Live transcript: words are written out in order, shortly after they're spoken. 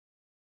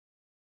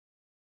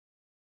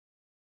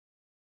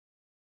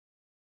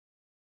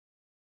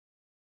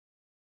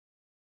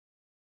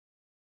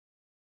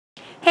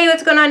Hey,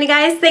 what's going on, you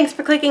guys? Thanks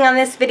for clicking on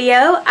this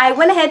video. I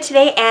went ahead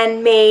today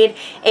and made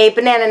a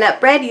banana nut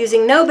bread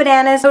using no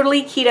bananas,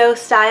 totally keto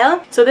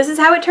style. So this is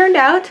how it turned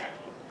out.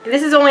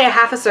 This is only a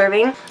half a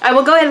serving. I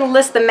will go ahead and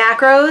list the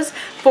macros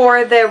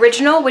for the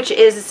original, which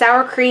is a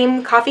sour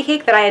cream coffee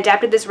cake that I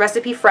adapted this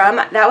recipe from.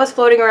 That was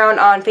floating around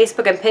on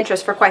Facebook and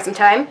Pinterest for quite some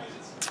time.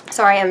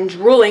 Sorry, I'm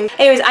drooling.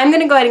 Anyways, I'm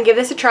going to go ahead and give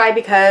this a try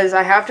because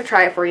I have to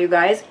try it for you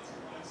guys.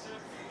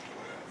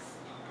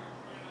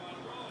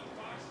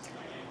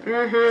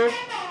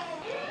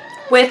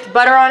 With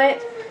butter on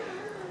it.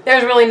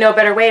 There's really no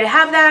better way to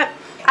have that.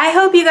 I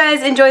hope you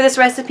guys enjoy this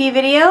recipe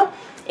video.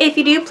 If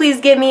you do,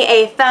 please give me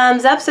a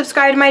thumbs up,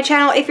 subscribe to my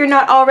channel if you're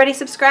not already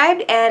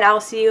subscribed, and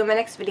I'll see you in my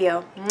next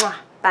video. Mwah.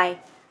 Bye.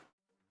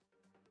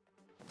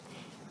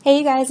 Hey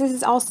you guys, this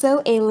is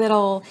also a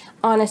little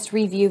honest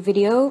review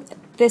video.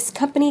 This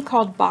company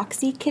called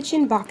Boxiki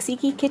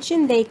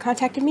Kitchen, they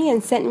contacted me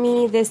and sent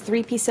me this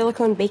 3-piece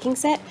silicone baking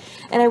set,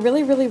 and I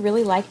really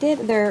liked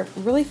it. They're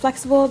really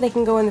flexible, they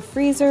can go in the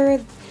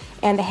freezer,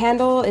 and the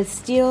handle is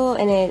steel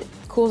and it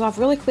cools off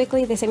really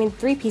quickly. They sent me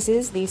 3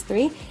 pieces, these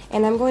 3,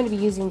 and I'm going to be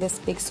using this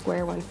big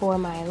square one for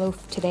my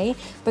loaf today.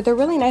 But they're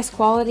really nice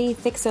quality,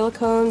 thick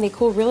silicone, they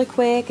cool really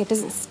quick, it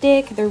doesn't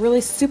stick, they're really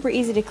super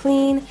easy to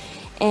clean.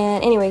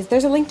 And anyways,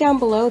 there's a link down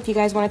below if you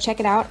guys want to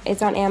check it out.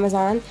 It's on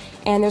Amazon,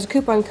 and there's a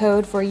coupon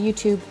code for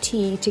YouTube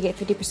T to get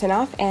 50%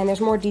 off, and there's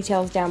more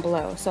details down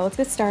below. So let's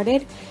get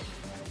started.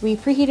 We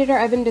preheated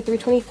our oven to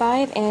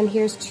 325, and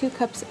here's 2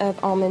 cups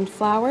of almond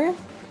flour.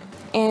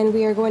 And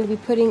we are going to be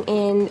putting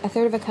in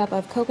 1/3 cup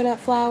of coconut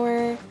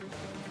flour.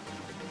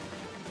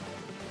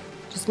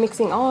 Just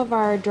mixing all of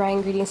our dry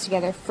ingredients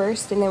together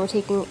first, and then we're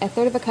taking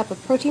 1/3 cup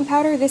of protein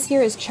powder. This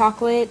here is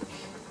chocolate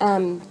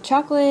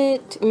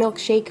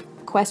milkshake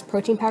Quest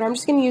protein powder. I'm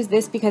just going to use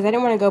this because I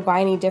didn't want to go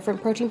buy any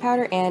different protein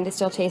powder, and it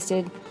still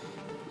tasted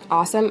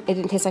awesome. It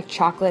didn't taste like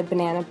chocolate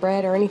banana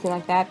bread or anything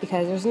like that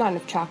because there's not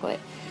enough chocolate.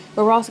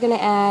 But we're also going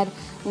to add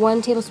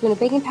 1 tablespoon of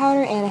baking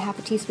powder and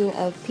 1/2 teaspoon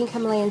of pink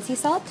Himalayan sea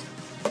salt.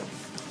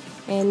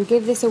 And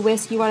give this a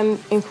whisk. You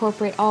want to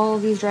incorporate all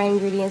of these dry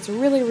ingredients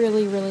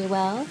really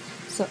well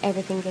so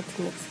everything gets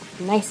mixed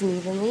nice and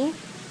evenly.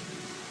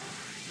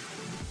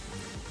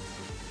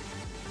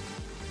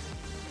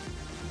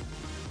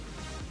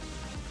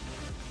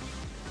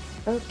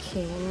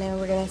 Okay, now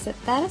we're going to set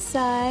that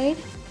aside.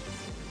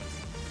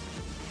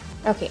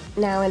 Okay,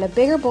 now in a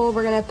bigger bowl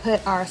we're going to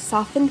put our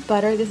softened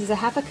butter. This is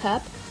 1/2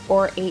 cup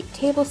or 8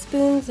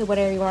 tablespoons, or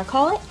whatever you want to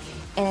call it.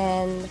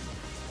 And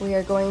we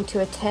are going to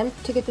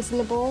attempt to get this in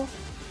the bowl.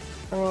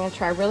 We're going to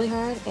try really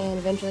hard and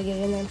eventually get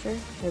it in there, I'm sure.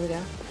 There we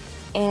go.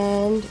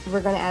 And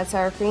we're going to add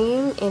sour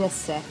cream in a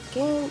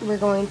second. We're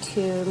going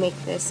to make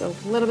this a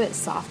little bit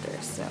softer,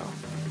 so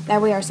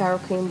that way our sour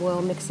cream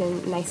will mix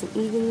in nice and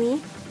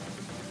evenly.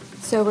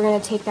 So we're going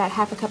to take that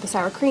 1/2 cup of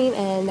sour cream,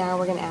 and now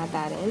we're going to add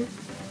that in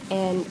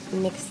and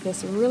mix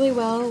this really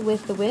well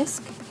with the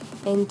whisk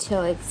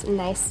until it's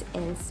nice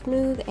and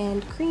smooth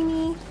and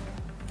creamy.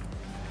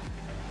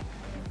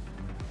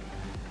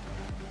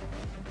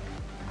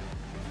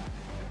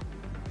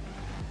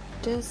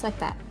 Just like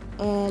that.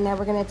 And now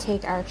we're going to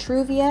take our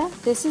Truvia.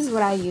 This is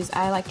what I use.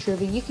 I like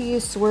Truvia. You can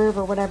use Swerve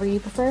or whatever you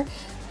prefer.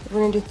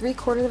 We're going to do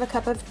 3/4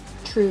 cup of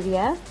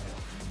Truvia.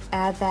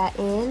 Add that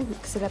in,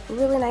 mix it up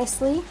really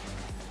nicely.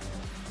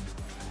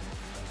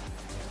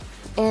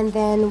 And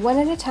then one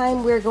at a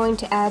time we're going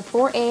to add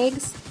 4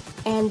 eggs,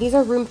 and these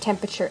are room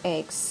temperature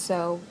eggs.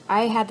 So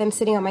I had them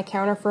sitting on my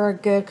counter for a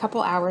good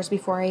couple hours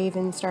before I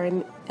even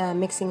started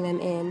mixing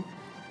them in.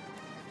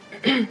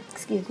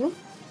 Excuse me.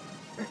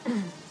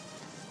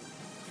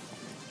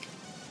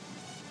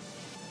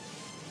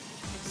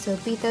 So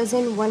beat those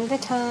in one at a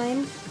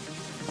time,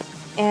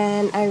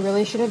 and I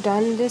really should have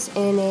done this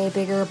in a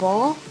bigger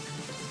bowl,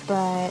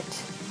 but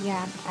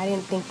yeah, I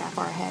didn't think that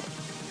far ahead.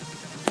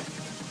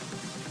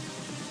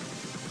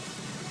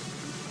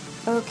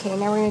 Okay,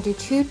 now we're going to do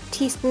 2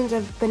 teaspoons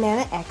of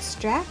banana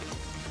extract.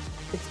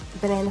 It's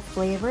banana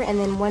flavor, and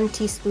then 1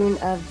 teaspoon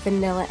of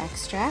vanilla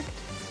extract.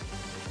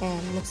 And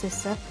mix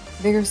this up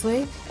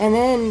vigorously, and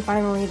then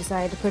finally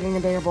decide to put it in a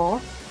bigger bowl.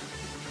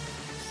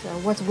 So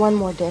what's one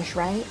more dish,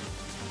 right?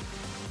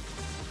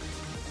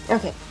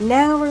 Okay,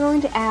 now we're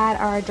going to add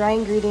our dry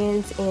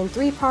ingredients in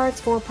 3 parts,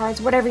 4 parts,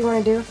 whatever you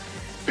want to do.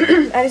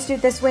 I just do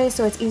it this way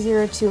so it's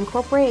easier to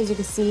incorporate. As you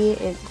can see,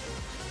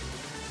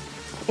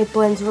 it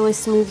blends really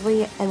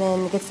smoothly and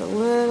then it gets a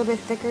little bit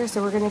thicker,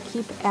 so we're going to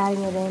keep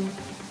adding it in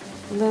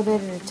a little bit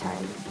at a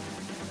time.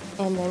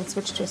 And then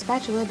switch to a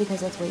spatula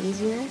because that's way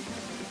easier.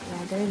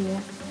 Yeah, good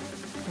idea.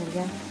 There we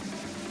go.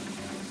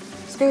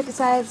 Scrape the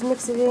sides,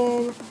 mix it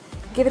in,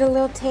 give it a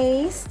little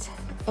taste,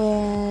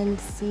 and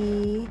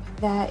see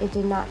that it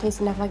did not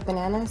taste enough like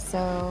banana,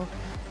 so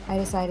I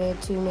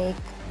decided to make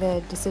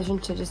the decision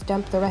to just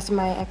dump the rest of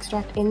my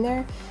extract in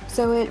there.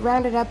 So it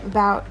rounded up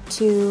about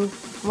to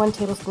 1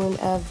 tablespoon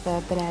of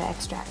the banana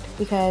extract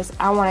because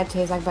I want it to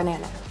taste like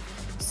banana.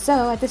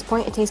 So at this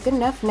point it tastes good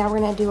enough. Now we're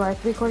going to do our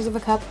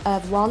 3/4 cup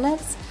of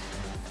walnuts.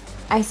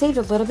 I saved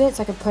a little bit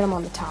so I could put them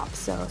on the top,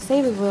 so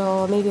save a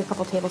little, maybe a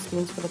couple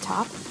tablespoons for the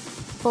top.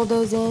 fold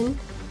those in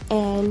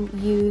and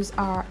use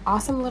our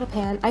awesome little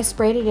pan. I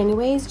sprayed it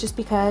anyways just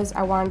because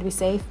I wanted to be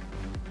safe,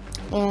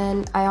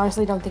 and I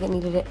honestly don't think it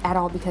needed it at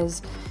all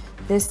because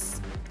this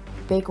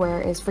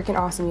bakeware is freaking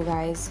awesome, you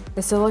guys.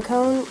 The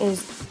silicone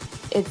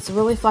it's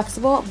really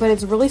flexible, but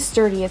it's really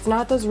sturdy. It's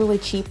not those really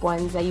cheap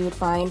ones that you would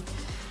find,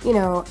 you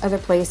know, other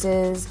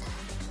places,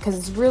 because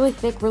it's really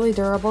thick, really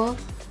durable,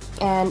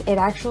 and it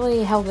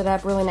actually held it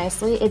up really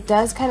nicely. It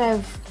does kind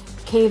of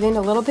cave in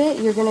a little bit.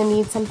 You're gonna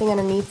need something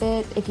underneath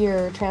it if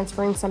you're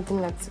transferring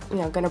something that's, you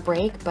know, gonna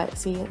break, but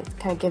see, it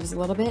kind of gives a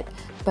little bit,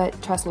 but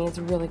trust me, it's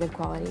really good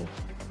quality.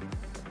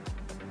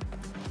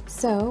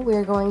 So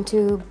we're going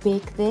to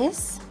bake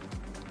this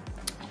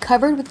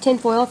covered with tin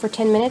foil for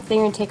 10 minutes. Then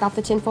you're going to take off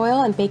the tin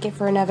foil and bake it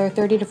for another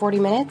 30 to 40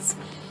 minutes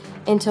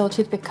until a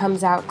toothpick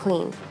comes out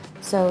clean.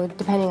 So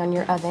depending on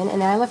your oven.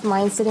 And then I left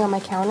mine sitting on my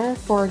counter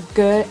for a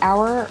good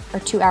hour or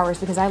 2 hours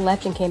because I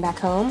left and came back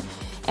home,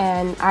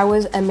 and I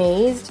was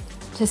amazed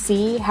to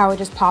see how it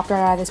just popped right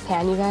out of this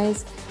pan, you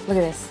guys. Look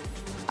at this.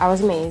 I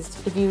was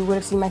amazed. If you would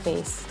have seen my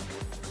face,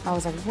 I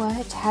was like,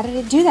 what? How did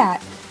it do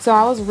that? So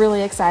I was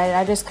really excited.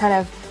 I just kind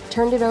of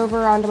turned it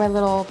over onto my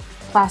little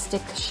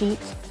plastic sheet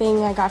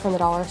thing I got from the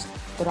dollar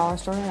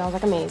store, and I was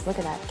like amazed. Look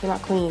at that. It came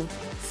out clean.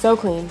 So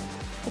clean.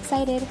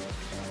 Excited.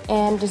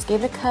 And just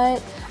gave it a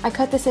cut. I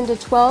cut this into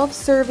 12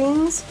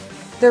 servings.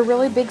 They're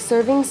really big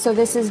servings, so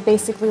this is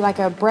basically like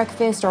a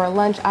breakfast or a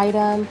lunch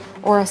item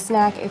or a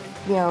snack if,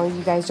 you know,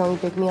 you guys don't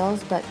eat big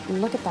meals. But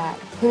look at that.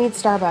 Who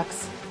needs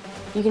Starbucks?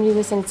 You can do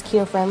this and it's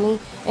keto friendly.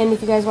 And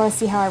if you guys want to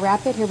see how I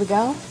wrap it, here we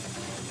go.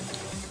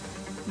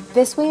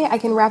 This way I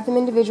can wrap them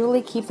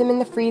individually, keep them in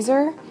the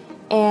freezer,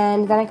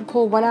 and then I can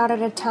pull one out at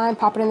a time,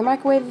 pop it in the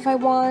microwave if I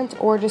want,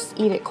 or just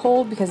eat it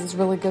cold because it's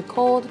really good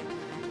cold.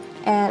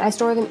 And I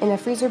store them in a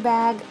freezer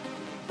bag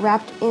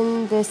wrapped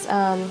in this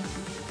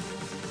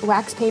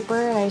wax paper,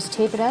 and I just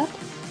tape it up.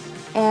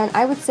 And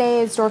I would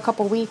say store a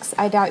couple weeks.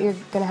 I doubt you're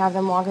going to have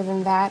them longer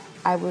than that.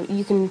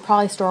 You can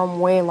probably store them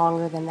way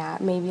longer than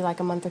that, maybe like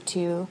a month or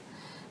two.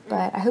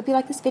 But I hope you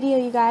like this video,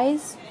 you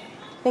guys.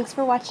 Thanks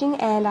for watching,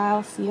 and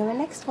I'll see you in the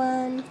next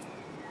one.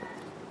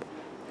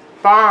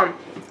 Bomb!